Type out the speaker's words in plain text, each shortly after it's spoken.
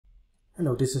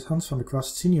Hello, this is Hans van der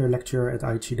Kwast, Senior Lecturer at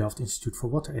IHE Delft Institute for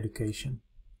Water Education.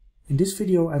 In this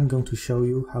video I'm going to show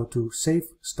you how to save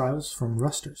styles from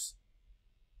rasters.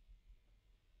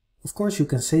 Of course you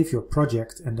can save your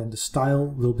project and then the style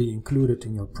will be included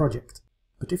in your project.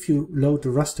 But if you load the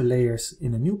raster layers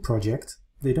in a new project,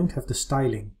 they don't have the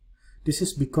styling. This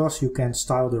is because you can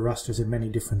style the rasters in many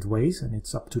different ways and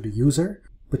it's up to the user.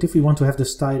 But if we want to have the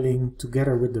styling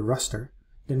together with the raster,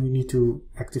 then we need to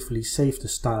actively save the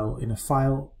style in a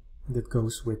file that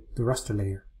goes with the raster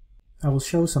layer. I will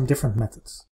show some different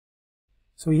methods.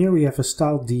 So here we have a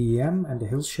style DEM and the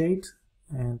hillshade,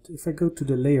 and if I go to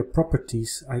the layer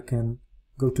properties, I can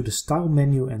go to the style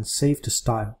menu and save the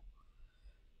style.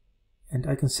 And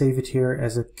I can save it here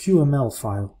as a QML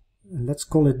file. And let's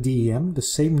call it DEM, the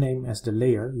same name as the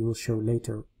layer. You will show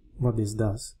later what this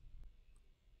does.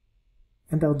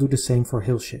 And I'll do the same for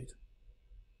hillshade.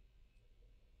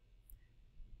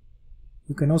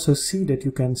 You can also see that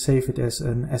you can save it as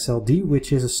an SLD,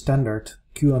 which is a standard.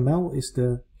 QML is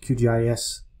the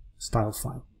QGIS style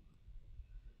file.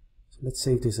 So let's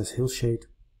save this as hillshade.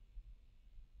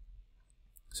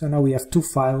 So now we have two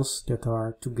files that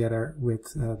are together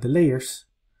with the layers,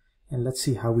 and let's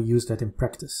see how we use that in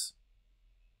practice.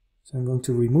 So I'm going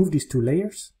to remove these two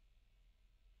layers.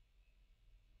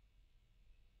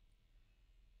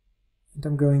 And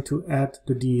I'm going to add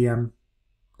the DEM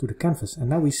to the canvas, and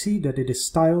now we see that it is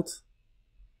styled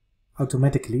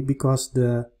automatically because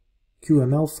the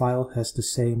QML file has the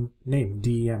same name,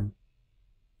 DEM.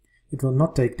 It will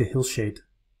not take the hillshade.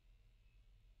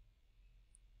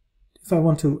 If I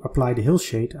want to apply the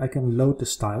hillshade, I can load the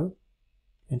style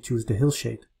and choose the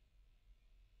hillshade.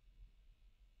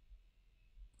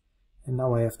 And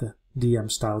now I have the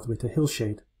DEM styled with the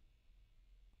hillshade.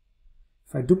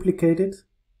 If I duplicate it,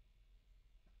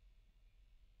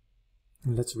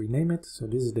 and let's rename it. So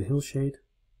this is the hillshade.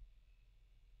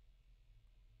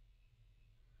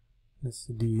 That's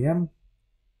the DEM.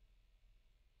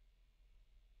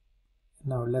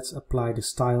 Now let's apply the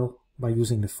style by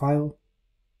using the file,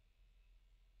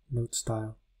 load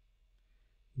style,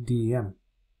 DEM.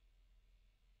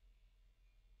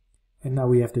 And now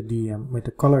we have the DEM with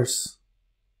the colors.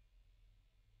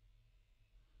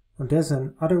 Now there's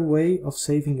another way of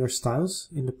saving your styles.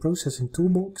 In the processing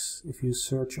toolbox, if you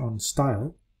search on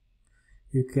style,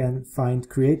 you can find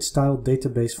create style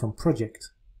database from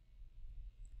project.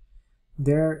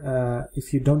 There,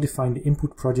 if you don't define the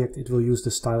input project, it will use the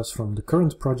styles from the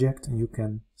current project, and you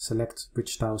can select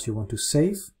which styles you want to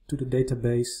save to the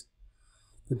database.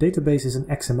 The database is an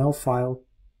XML file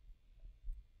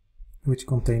which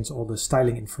contains all the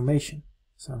styling information.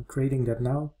 So I'm creating that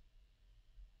now.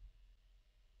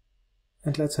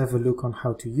 And let's have a look on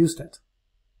how to use that.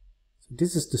 So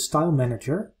this is the style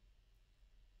manager,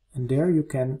 and there you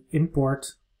can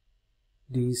import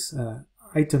these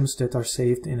items that are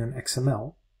saved in an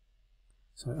XML.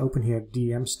 So I open here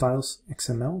DEM styles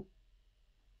XML,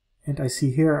 and I see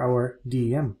here our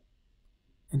DEM.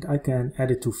 And I can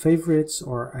add it to favorites,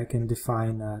 or I can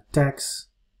define tags.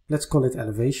 Let's call it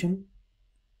elevation.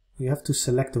 You have to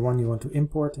select the one you want to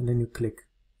import, and then you click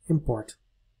import.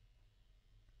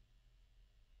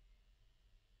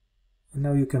 And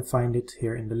now you can find it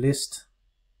here in the list,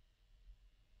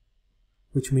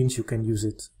 which means you can use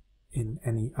it in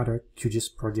any other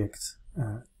QGIS project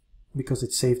because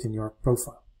it's saved in your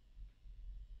profile.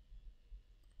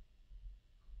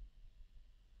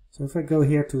 So if I go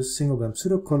here to single BAM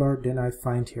pseudo color, then I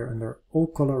find here under all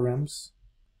color ramps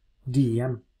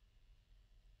DEM,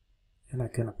 and I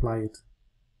can apply it.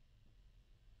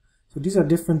 So these are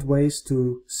different ways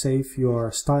to save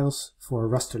your styles for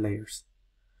raster layers.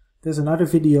 There's another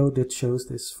video that shows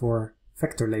this for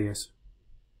vector layers,